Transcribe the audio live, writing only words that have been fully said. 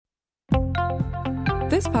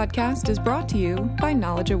This podcast is brought to you by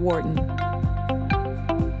Knowledge at Wharton.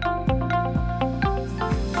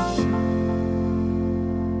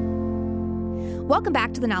 Welcome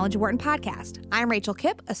back to the Knowledge at Wharton podcast. I'm Rachel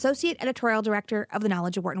Kipp, Associate Editorial Director of the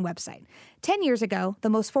Knowledge at Wharton website. 10 years ago, the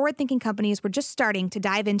most forward-thinking companies were just starting to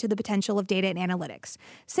dive into the potential of data and analytics.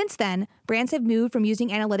 Since then, brands have moved from using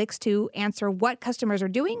analytics to answer what customers are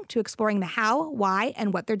doing to exploring the how, why,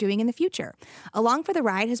 and what they're doing in the future. Along for the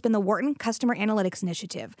ride has been the Wharton Customer Analytics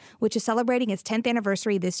Initiative, which is celebrating its 10th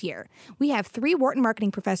anniversary this year. We have 3 Wharton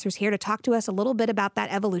marketing professors here to talk to us a little bit about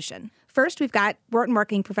that evolution. First, we've got Wharton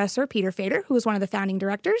marketing professor Peter Fader, who is one of the founding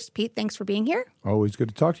directors. Pete, thanks for being here. Always good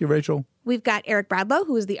to talk to you, Rachel. We've got Eric Bradlow,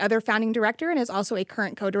 who is the other founding director and is also a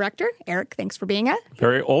current co-director. Eric, thanks for being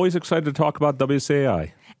here. Always excited to talk about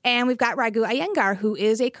WCAI. And we've got Raghu Iyengar, who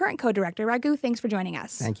is a current co-director. Raghu, thanks for joining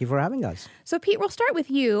us. Thank you for having us. So, Pete, we'll start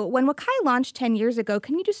with you. When Wakai launched 10 years ago,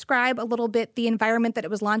 can you describe a little bit the environment that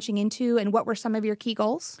it was launching into and what were some of your key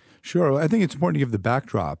goals? Sure. I think it's important to give the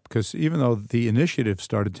backdrop because even though the initiative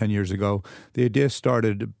started 10 years ago, the idea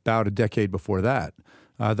started about a decade before that.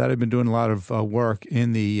 That had been doing a lot of work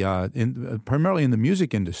in the primarily in the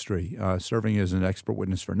music industry, serving as an expert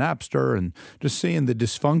witness for Napster and just seeing the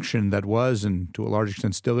dysfunction that was and to a large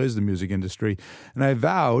extent still is the music industry. And I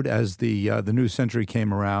vowed as the new century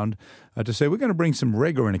came around to say we're going to bring some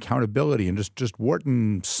rigor and accountability and just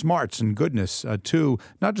Wharton smarts and goodness to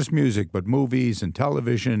not just music but movies and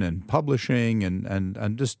television and publishing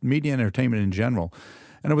and just media and entertainment in general.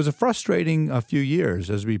 And it was a frustrating few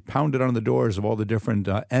years as we pounded on the doors of all the different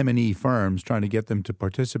M&E firms trying to get them to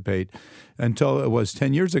participate until it was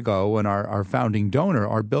 10 years ago when our founding donor,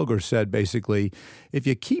 Art Bilger, said basically, if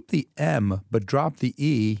you keep the M but drop the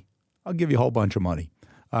E, I'll give you a whole bunch of money.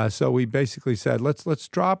 So we basically said, let's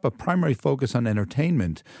drop a primary focus on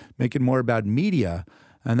entertainment, make it more about media.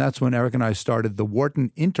 And that's when Eric and I started the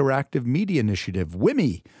Wharton Interactive Media Initiative,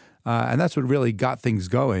 WIMI. And that's what really got things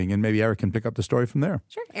going. And maybe Eric can pick up the story from there.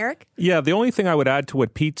 Sure. Eric? Yeah, the only thing I would add to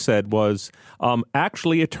what Pete said was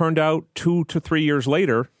actually it turned out 2 to 3 years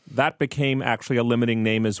later, that became actually a limiting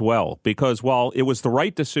name as well. Because while it was the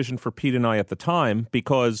right decision for Pete and I at the time,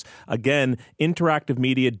 because, again, interactive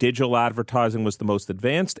media, digital advertising was the most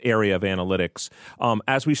advanced area of analytics,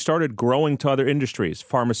 as we started growing to other industries,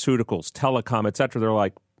 pharmaceuticals, telecom, et cetera, they're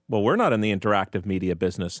like, well, we're not in the interactive media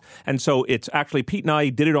business. And so it's actually, Pete and I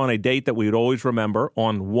did it on a date that we would always remember.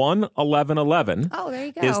 On 1/11/11 there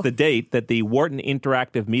you go. is the date that the Wharton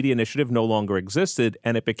Interactive Media Initiative no longer existed,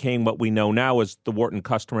 and it became what we know now as the Wharton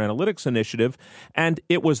Customer Analytics Initiative. And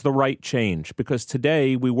it was the right change because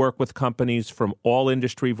today we work with companies from all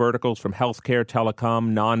industry verticals, from healthcare,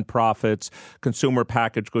 telecom, nonprofits, consumer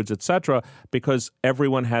packaged goods, et cetera, because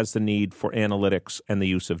everyone has the need for analytics and the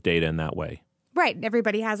use of data in that way. Right.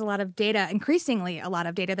 Everybody has a lot of data, increasingly a lot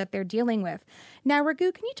of data that they're dealing with. Now, Raghu,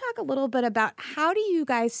 can you talk a little bit about how do you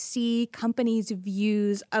guys see companies'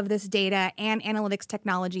 views of this data and analytics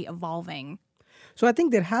technology evolving? So I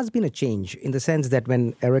think there has been a change in the sense that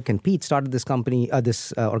when Eric and Pete started this company,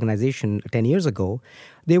 this organization 10 years ago,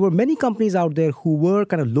 there were many companies out there who were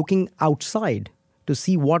kind of looking outside to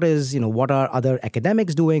see what are other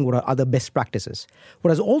academics doing, what are other best practices. What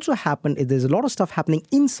has also happened is there's a lot of stuff happening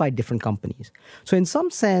inside different companies. So in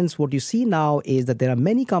some sense, what you see now is that there are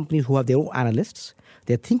many companies who have their own analysts.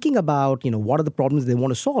 They're thinking about, what are the problems they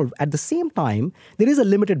want to solve. At the same time, there is a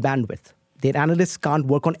limited bandwidth. Their analysts can't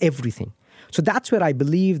work on everything. So that's where I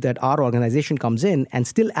believe that our organization comes in and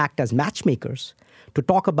still act as matchmakers to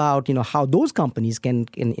talk about, how those companies can,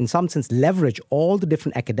 in some sense, leverage all the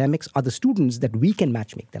different academics, other students that we can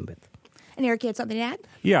matchmake them with. And Eric, you had something to add?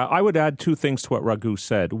 Yeah, I would add 2 things to what Raghu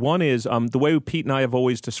said. One is the way Pete and I have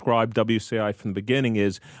always described WCI from the beginning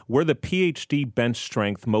is we're the PhD bench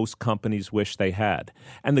strength most companies wish they had.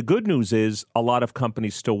 And the good news is a lot of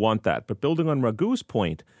companies still want that. But building on Raghu's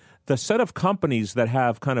point, the set of companies that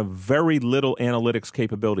have kind of very little analytics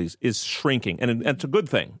capabilities is shrinking. And it's a good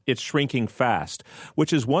thing. It's shrinking fast,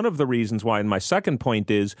 which is one of the reasons why, and my second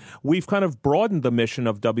point is, we've kind of broadened the mission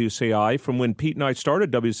of WCI. From when Pete and I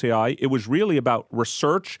started WCI, it was really about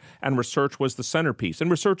research, and research was the centerpiece.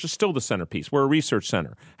 And research is still the centerpiece. We're a research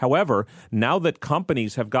center. However, now that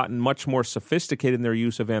companies have gotten much more sophisticated in their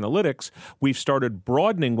use of analytics, we've started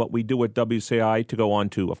broadening what we do at WCI to go on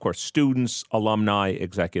to, of course, students, alumni,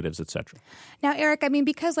 executives, etc. Now, Eric,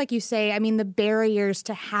 because like you say, the barriers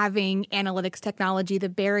to having analytics technology, the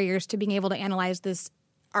barriers to being able to analyze this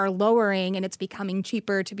are lowering and it's becoming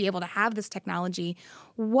cheaper to be able to have this technology,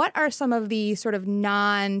 what are some of the sort of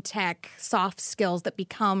non-tech soft skills that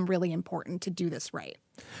become really important to do this right?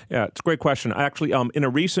 Yeah, it's a great question. I actually, in a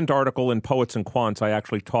recent article in Poets and Quants, I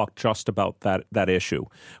actually talked just about that issue,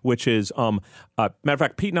 which is, matter of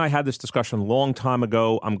fact, Pete and I had this discussion a long time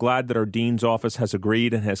ago. I'm glad that our dean's office has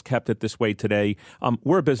agreed and has kept it this way today.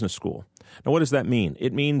 We're a business school. Now, what does that mean?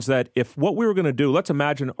 It means that if what we were going to do, let's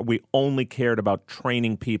imagine we only cared about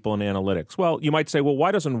training people in analytics. Well, you might say, well,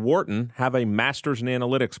 why doesn't Wharton have a master's in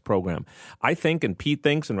analytics program? I think, and Pete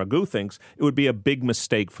thinks, and Raghu thinks, it would be a big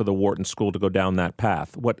mistake for the Wharton School to go down that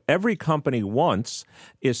path. What every company wants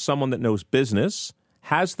is someone that knows business,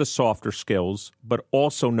 has the softer skills, but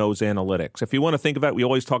also knows analytics. If you want to think of it, we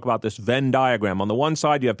always talk about this Venn diagram. On the one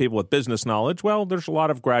side, you have people with business knowledge. Well, there's a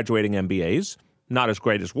lot of graduating MBAs. Not as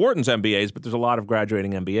great as Wharton's MBAs, but there's a lot of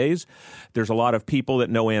graduating MBAs. There's a lot of people that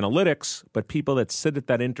know analytics, but people that sit at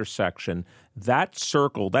that intersection, that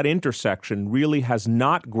circle, that intersection really has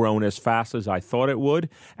not grown as fast as I thought it would,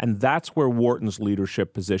 and that's where Wharton's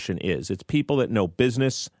leadership position is. It's people that know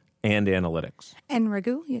business and analytics. And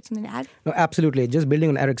Raghu, you had something to add? No, absolutely. Just building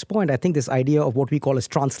on Eric's point, I think this idea of what we call as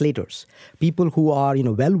translators, people who are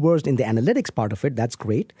well-versed in the analytics part of it, that's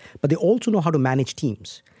great, but they also know how to manage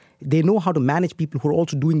teams. They know how to manage people who are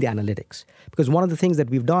also doing the analytics. Because one of the things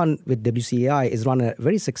that we've done with WCAI is run a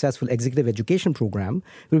very successful executive education program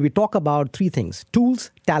where we talk about three things: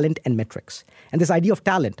 tools, talent, and metrics. And this idea of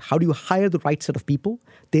talent, how do you hire the right set of people?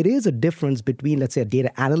 There is a difference between, let's say, a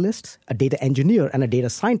data analyst, a data engineer, and a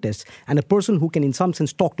data scientist, and a person who can, in some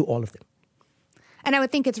sense, talk to all of them. And I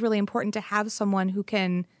would think it's really important to have someone who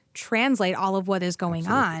can translate all of what is going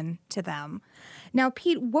on to them. Now,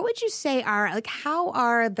 Pete, what would you say how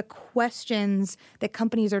are the questions that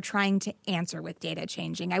companies are trying to answer with data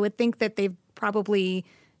changing? I would think that they've probably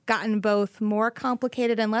gotten both more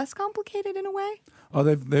complicated and less complicated in a way. Oh,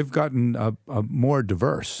 they've gotten more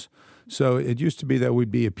diverse. So it used to be that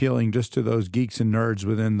we'd be appealing just to those geeks and nerds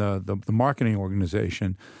within the marketing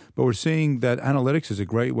organization. But we're seeing that analytics is a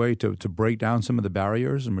great way to break down some of the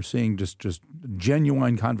barriers, and we're seeing just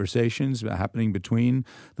genuine conversations happening between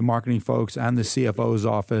the marketing folks and the CFO's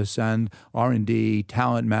office and R&D,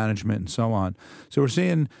 talent management, and so on. So we're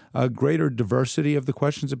seeing a greater diversity of the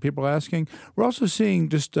questions that people are asking. We're also seeing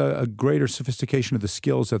just a greater sophistication of the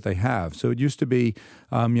skills that they have. So it used to be,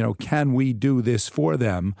 can we do this for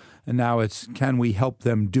them? And now it's, can we help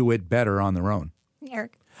them do it better on their own?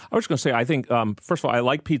 Eric? I was going to say, I think, first of all, I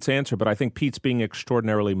like Pete's answer, but I think Pete's being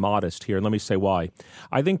extraordinarily modest here. And let me say why.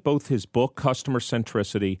 I think both his book, Customer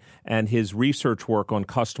Centricity, and his research work on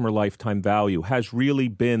customer lifetime value has really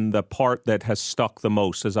been the part that has stuck the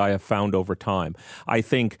most, as I have found over time. I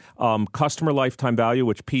think customer lifetime value,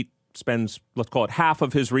 which Pete spends, let's call it, half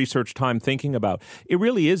of his research time thinking about, it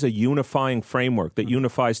really is a unifying framework that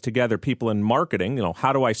unifies together people in marketing.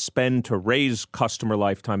 How do I spend to raise customer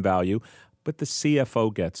lifetime value? But the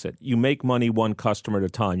CFO gets it. You make money one customer at a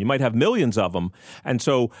time. You might have millions of them. And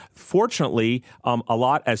so, fortunately, a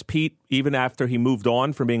lot, as Pete, even after he moved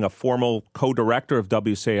on from being a formal co-director of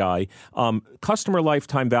WCAI, customer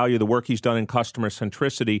lifetime value, the work he's done in customer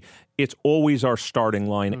centricity, it's always our starting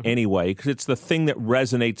line anyway, because it's the thing that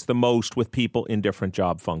resonates the most with people in different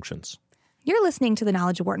job functions. You're listening to the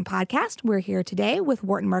Knowledge of Wharton podcast. We're here today with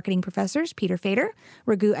Wharton marketing professors Peter Fader,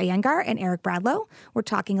 Raghu Iyengar, and Eric Bradlow. We're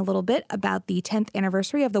talking a little bit about the 10th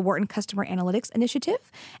anniversary of the Wharton Customer Analytics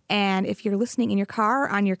Initiative. And if you're listening in your car or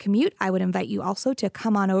on your commute, I would invite you also to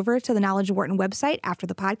come on over to the Knowledge of Wharton website after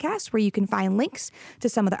the podcast, where you can find links to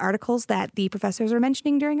some of the articles that the professors are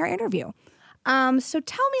mentioning during our interview. So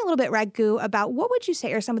tell me a little bit, Raghu, about what would you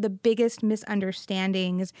say are some of the biggest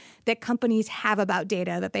misunderstandings that companies have about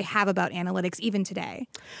data, that they have about analytics even today?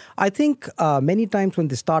 I think many times when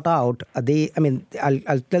they start out, I'll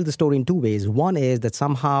tell the story in two ways. One is that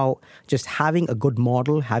somehow just having a good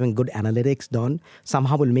model, having good analytics done,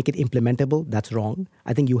 somehow will make it implementable. That's wrong.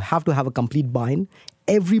 I think you have to have a complete buy-in.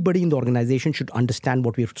 Everybody in the organization should understand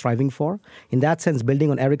what we're striving for. In that sense,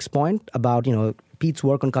 building on Eric's point about, Pete's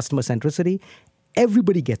work on customer centricity,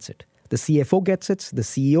 everybody gets it. The CFO gets it, the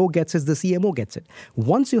CEO gets it, the CMO gets it.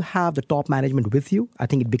 Once you have the top management with you, I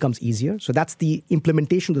think it becomes easier. So that's the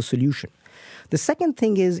implementation of the solution. The second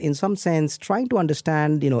thing is, in some sense, trying to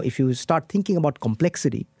understand, if you start thinking about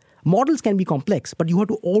complexity, models can be complex, but you have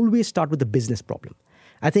to always start with the business problem.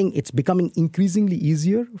 I think it's becoming increasingly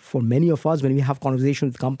easier for many of us when we have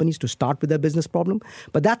conversations with companies to start with their business problem.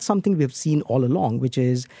 But that's something we've seen all along, which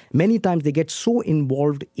is many times they get so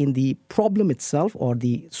involved in the problem itself or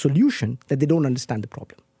the solution that they don't understand the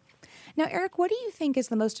problem. Now, Eric, what do you think is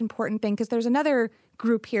the most important thing? Because there's another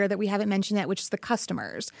group here that we haven't mentioned yet, which is the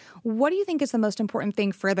customers. What do you think is the most important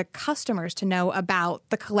thing for the customers to know about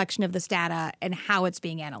the collection of this data and how it's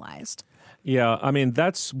being analyzed? Yeah, I mean,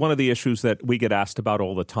 that's one of the issues that we get asked about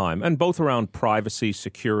all the time, and both around privacy,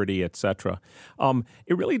 security, et cetera.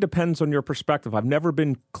 It really depends on your perspective. I've never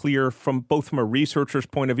been clear from a researcher's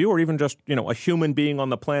point of view or even just, a human being on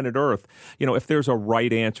the planet Earth, if there's a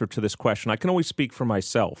right answer to this question. I can always speak for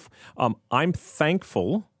myself. I'm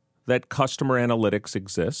thankful that customer analytics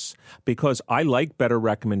exists because I like better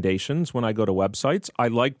recommendations when I go to websites. I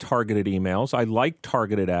like targeted emails. I like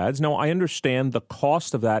targeted ads. Now, I understand the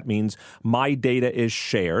cost of that means my data is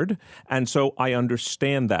shared, and so I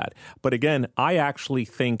understand that. But again, I actually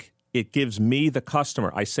think it gives me, the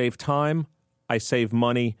customer, I save time, I save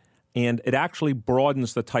money, and it actually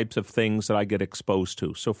broadens the types of things that I get exposed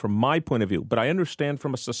to. So from my point of view, but I understand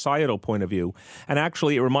from a societal point of view, and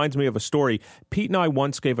actually it reminds me of a story. Pete and I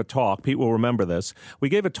once gave a talk. Pete will remember this. We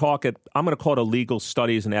gave a talk at, I'm going to call it a legal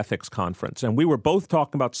studies and ethics conference, and we were both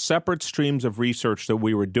talking about separate streams of research that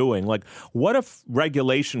we were doing. Like, what if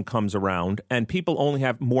regulation comes around and people only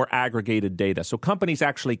have more aggregated data? So companies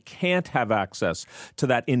actually can't have access to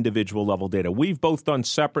that individual level data. We've both done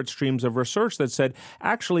separate streams of research that said,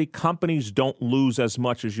 actually, companies don't lose as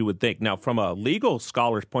much as you would think. Now, from a legal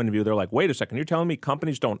scholar's point of view, they're like, wait a second, you're telling me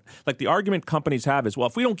companies don't? Like, the argument companies have is, well,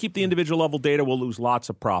 if we don't keep the individual level data, we'll lose lots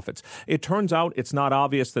of profits. It turns out it's not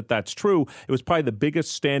obvious that that's true. It was probably the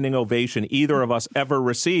biggest standing ovation either of us ever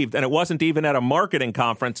received. And it wasn't even at a marketing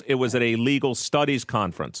conference. It was at a legal studies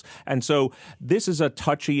conference. And so this is a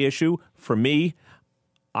touchy issue for me.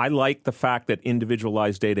 I like the fact that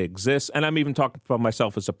individualized data exists. And I'm even talking about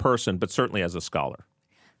myself as a person, but certainly as a scholar.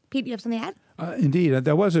 Pete, you have something to add? Indeed,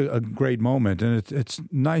 that was a great moment, and it's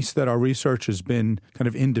nice that our research has been kind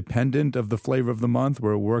of independent of the flavor of the month.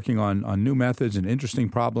 We're working on new methods and interesting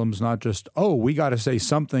problems, not just, we got to say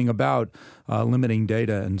something about limiting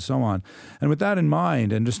data and so on. And with that in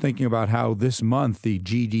mind, and just thinking about how this month the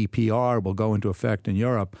GDPR will go into effect in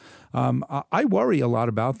Europe, I worry a lot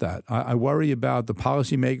about that. I worry about the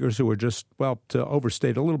policymakers who are just, to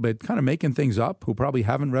overstate a little bit, kind of making things up, who probably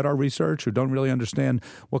haven't read our research, who don't really understand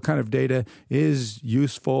what kind of data is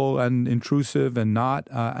useful and intrusive and not.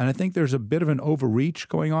 And I think there's a bit of an overreach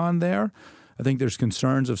going on there. I think there's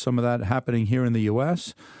concerns of some of that happening here in the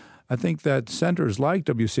U.S. I think that centers like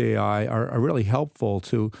WCAI are really helpful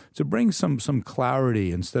to bring some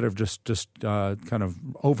clarity instead of just kind of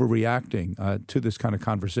overreacting to this kind of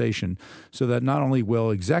conversation, so that not only will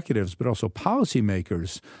executives but also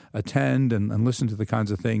policymakers attend and listen to the kinds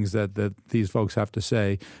of things that these folks have to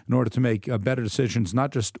say in order to make better decisions,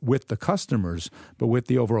 not just with the customers, but with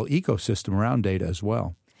the overall ecosystem around data as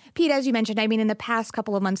well. Pete, as you mentioned, in the past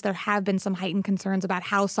couple of months, there have been some heightened concerns about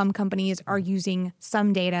how some companies are using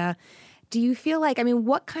some data. Do you feel like,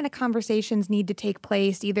 what kind of conversations need to take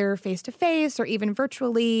place, either face-to-face or even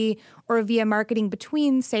virtually or via marketing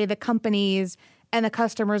between, say, the companies and the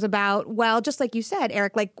customers about, just like you said,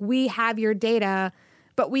 Eric, like, we have your data,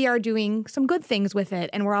 but we are doing some good things with it,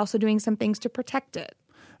 and we're also doing some things to protect it?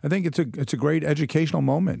 I think it's a great educational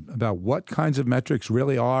moment about what kinds of metrics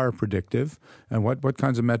really are predictive and what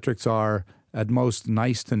kinds of metrics are at most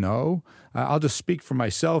nice to know. I'll just speak for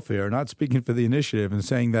myself here, not speaking for the initiative, and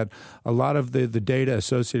saying that a lot of the data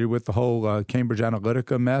associated with the whole Cambridge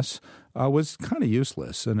Analytica mess was kind of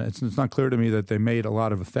useless. And it's not clear to me that they made a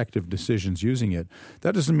lot of effective decisions using it.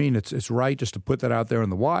 That doesn't mean it's right just to put that out there in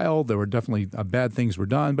the wild. There were definitely bad things were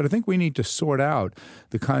done. But I think we need to sort out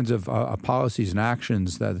the kinds of policies and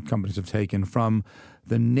actions that companies have taken from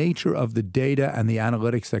the nature of the data and the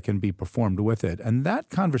analytics that can be performed with it. And that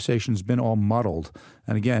conversation's been all muddled.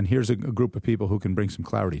 And again, here's a group of people who can bring some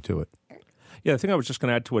clarity to it. Yeah, the thing I was just going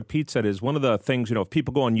to add to what Pete said is one of the things, if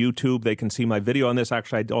people go on YouTube, they can see my video on this.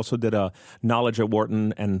 Actually, I also did a Knowledge at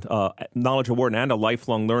Wharton and a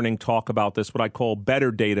lifelong learning talk about this, what I call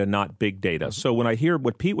better data, not big data. So when I hear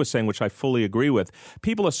what Pete was saying, which I fully agree with,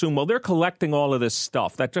 people assume, they're collecting all of this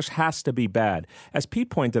stuff. That just has to be bad. As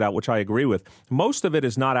Pete pointed out, which I agree with, most of it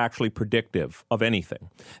is not actually predictive of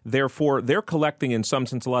anything. Therefore, they're collecting, in some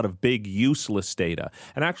sense, a lot of big, useless data.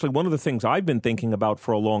 And actually, one of the things I've been thinking about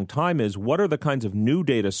for a long time is what are the kinds of new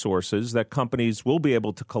data sources that companies will be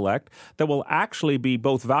able to collect that will actually be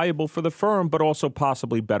both valuable for the firm but also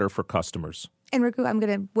possibly better for customers. And Raghu,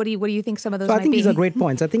 what do you think some of those So might I think be? these are great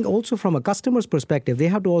points. I think also from a customer's perspective, they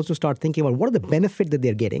have to also start thinking about what are the benefits that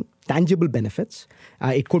they're getting, tangible benefits.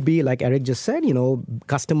 It could be, like Eric just said,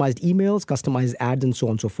 customized emails, customized ads, and so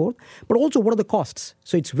on and so forth. But also, what are the costs?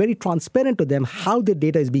 So it's very transparent to them how their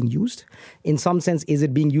data is being used. In some sense, is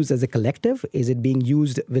it being used as a collective? Is it being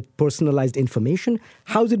used with personalized information?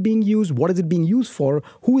 How is it being used? What is it being used for?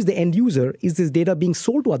 Who is the end user? Is this data being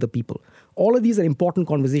sold to other people? All of these are important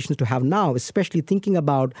conversations to have now, especially thinking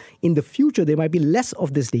about in the future, there might be less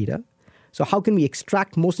of this data. So how can we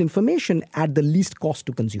extract most information at the least cost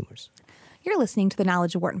to consumers? You're listening to the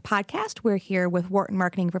Knowledge of Wharton podcast. We're here with Wharton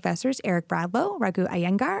marketing professors Eric Bradlow, Raghu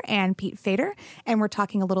Iyengar, and Pete Fader. And we're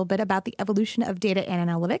talking a little bit about the evolution of data and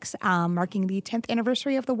analytics, marking the 10th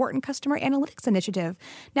anniversary of the Wharton Customer Analytics Initiative.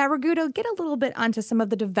 Now, Raghu, to get a little bit onto some of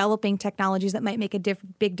the developing technologies that might make a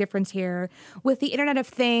big difference here, with the Internet of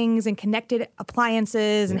Things and connected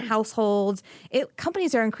appliances and households,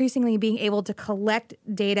 companies are increasingly being able to collect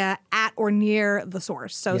data at or near the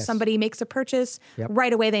source. So somebody makes a purchase,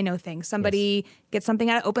 right away they know things. Somebody gets something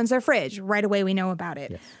out, opens their fridge, right away we know about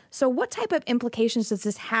it. Yes. So what type of implications does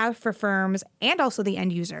this have for firms and also the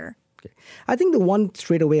end user? Okay. I think the one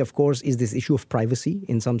straight away, of course, is this issue of privacy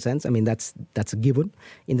in some sense. I mean, that's a given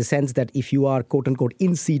in the sense that if you are, quote unquote,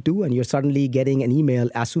 in situ and you're suddenly getting an email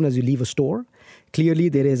as soon as you leave a store, clearly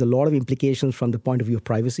there is a lot of implications from the point of view of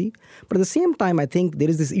privacy. But at the same time, I think there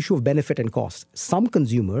is this issue of benefit and cost. Some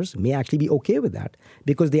consumers may actually be okay with that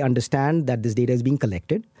because they understand that this data is being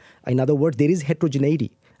collected. In other words, there is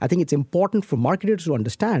heterogeneity. I think it's important for marketers to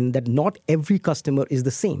understand that not every customer is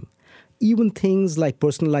the same. Even things like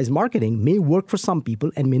personalized marketing may work for some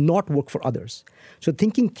people and may not work for others. So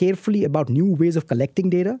thinking carefully about new ways of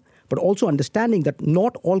collecting data, but also understanding that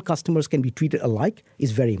not all customers can be treated alike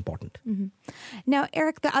is very important. Mm-hmm. Now,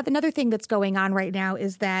 Eric, another thing that's going on right now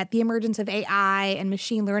is that the emergence of AI and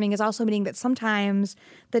machine learning is also meaning that sometimes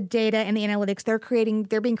the data and the analytics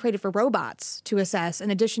they're being created for robots to assess.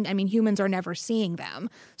 In addition, humans are never seeing them.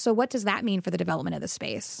 So what does that mean for the development of the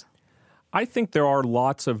space? I think there are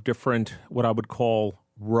lots of different, what I would call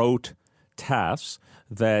rote tasks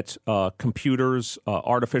that computers,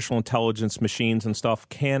 artificial intelligence machines and stuff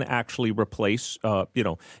can actually replace.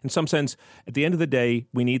 In some sense, at the end of the day,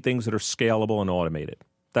 we need things that are scalable and automated.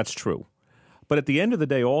 That's true. But at the end of the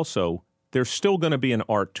day also, there's still going to be an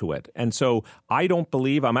art to it. And so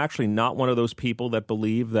I'm actually not one of those people that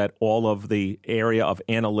believe that all of the area of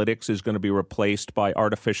analytics is going to be replaced by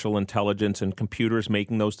artificial intelligence and computers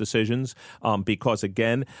making those decisions. Because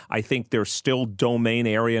again, I think there's still domain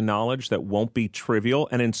area knowledge that won't be trivial.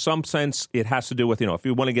 And in some sense, it has to do with, if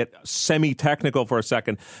you want to get semi-technical for a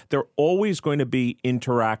second, there are always going to be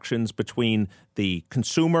interactions between the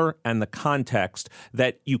consumer and the context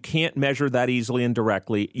that you can't measure that easily and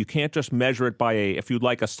directly. You can't just measure it by if you'd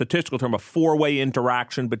like a statistical term, a four-way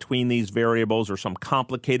interaction between these variables or some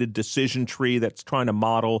complicated decision tree that's trying to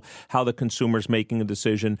model how the consumer's making a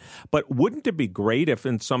decision. But wouldn't it be great if,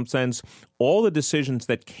 in some sense, all the decisions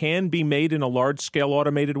that can be made in a large-scale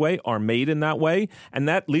automated way are made in that way? And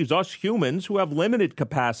that leaves us humans who have limited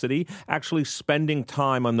capacity actually spending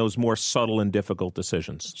time on those more subtle and difficult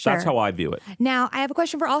decisions. Sure. That's how I view it. Now, I have a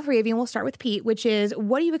question for all three of you, and we'll start with Pete, which is,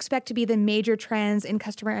 what do you expect to be the major trends in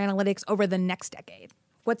customer analytics over the next decade?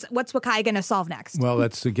 What's Wakai going to solve next? Well,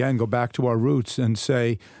 let's again go back to our roots and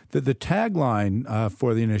say that the tagline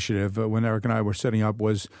for the initiative, when Eric and I were setting up,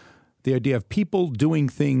 was the idea of people doing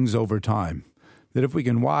things over time. That if we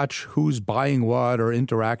can watch who's buying what or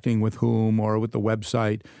interacting with whom or with the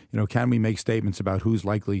website, can we make statements about who's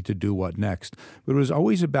likely to do what next? But it was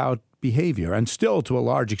always about behavior, and still to a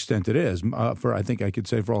large extent it is. I think I could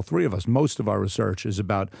say for all three of us, most of our research is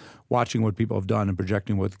about watching what people have done and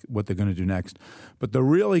projecting what they're going to do next. But the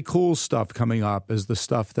really cool stuff coming up is the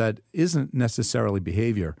stuff that isn't necessarily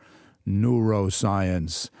behavior,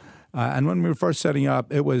 neuroscience. And when we were first setting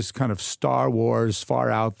up, it was kind of Star Wars, far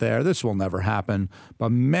out there. This will never happen.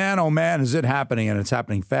 But man, oh man, is it happening. And it's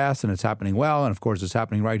happening fast and it's happening well. And of course, it's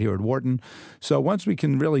happening right here at Wharton. So once we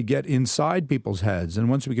can really get inside people's heads and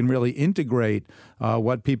once we can really integrate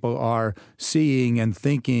what people are seeing and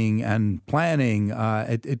thinking and planning,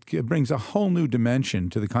 it brings a whole new dimension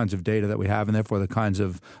to the kinds of data that we have and therefore the kinds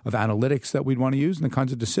of analytics that we'd want to use and the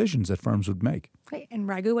kinds of decisions that firms would make. Great. And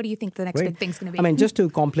Raghu, what do you think the next big thing's going to be? Just to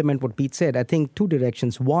complement complement what Pete said. I think two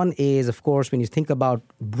directions. One is, of course, when you think about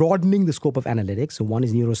broadening the scope of analytics, so one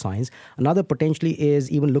is neuroscience. Another potentially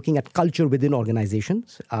is even looking at culture within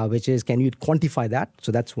organizations, which is, can you quantify that?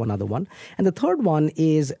 So that's one other one. And the third one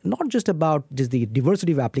is not just about just the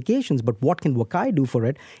diversity of applications, but what can Wakai do for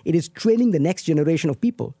it? It is training the next generation of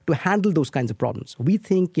people to handle those kinds of problems. We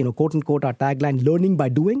think, quote unquote, our tagline, learning by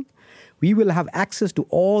doing. We will have access to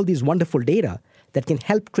all these wonderful data that can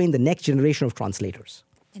help train the next generation of translators.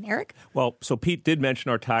 And Eric? Well, so Pete did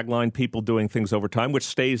mention our tagline, people doing things over time, which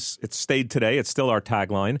stayed today. It's still our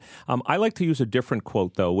tagline. I like to use a different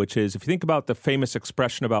quote, though, which is, if you think about the famous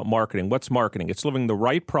expression about marketing, what's marketing? It's delivering the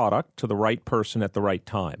right product to the right person at the right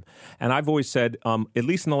time. And I've always said, at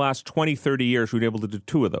least in the last 20, 30 years, we've been able to do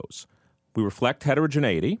two of those. We reflect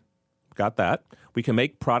heterogeneity. Got that. We can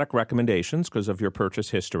make product recommendations because of your purchase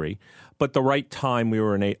history, but the right time we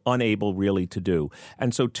were unable really to do.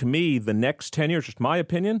 And so to me, the next 10 years, just my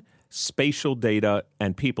opinion, spatial data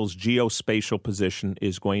and people's geospatial position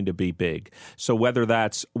is going to be big. So whether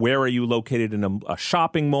that's where are you located in a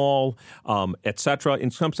shopping mall, et cetera,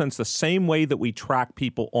 in some sense, the same way that we track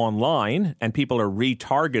people online and people are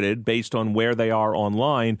retargeted based on where they are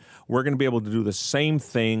online, we're going to be able to do the same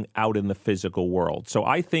thing out in the physical world. So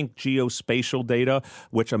I think geospatial data,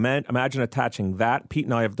 which imagine attaching that. Pete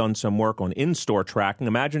and I have done some work on in-store tracking.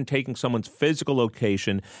 Imagine taking someone's physical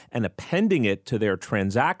location and appending it to their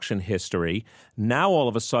transaction history. Now, all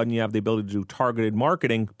of a sudden, you have the ability to do targeted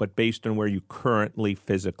marketing, but based on where you currently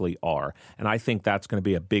physically are. And I think that's going to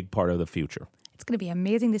be a big part of the future. It's going to be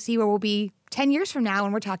amazing to see where we'll be 10 years from now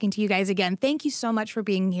when we're talking to you guys again. Thank you so much for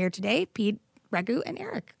being here today, Pete, Raghu, and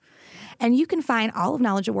Eric. And you can find all of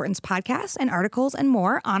Knowledge at Wharton's podcasts and articles and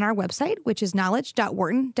more on our website, which is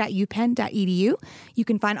knowledge.wharton.upenn.edu. You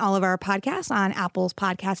can find all of our podcasts on Apple's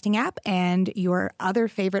podcasting app and your other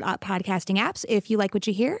favorite podcasting apps. If you like what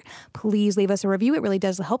you hear, please leave us a review. It really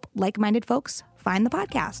does help like-minded folks find the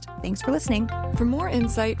podcast. Thanks for listening. For more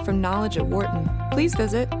insight from Knowledge at Wharton, please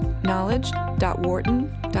visit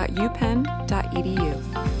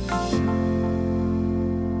knowledge.wharton.upenn.edu.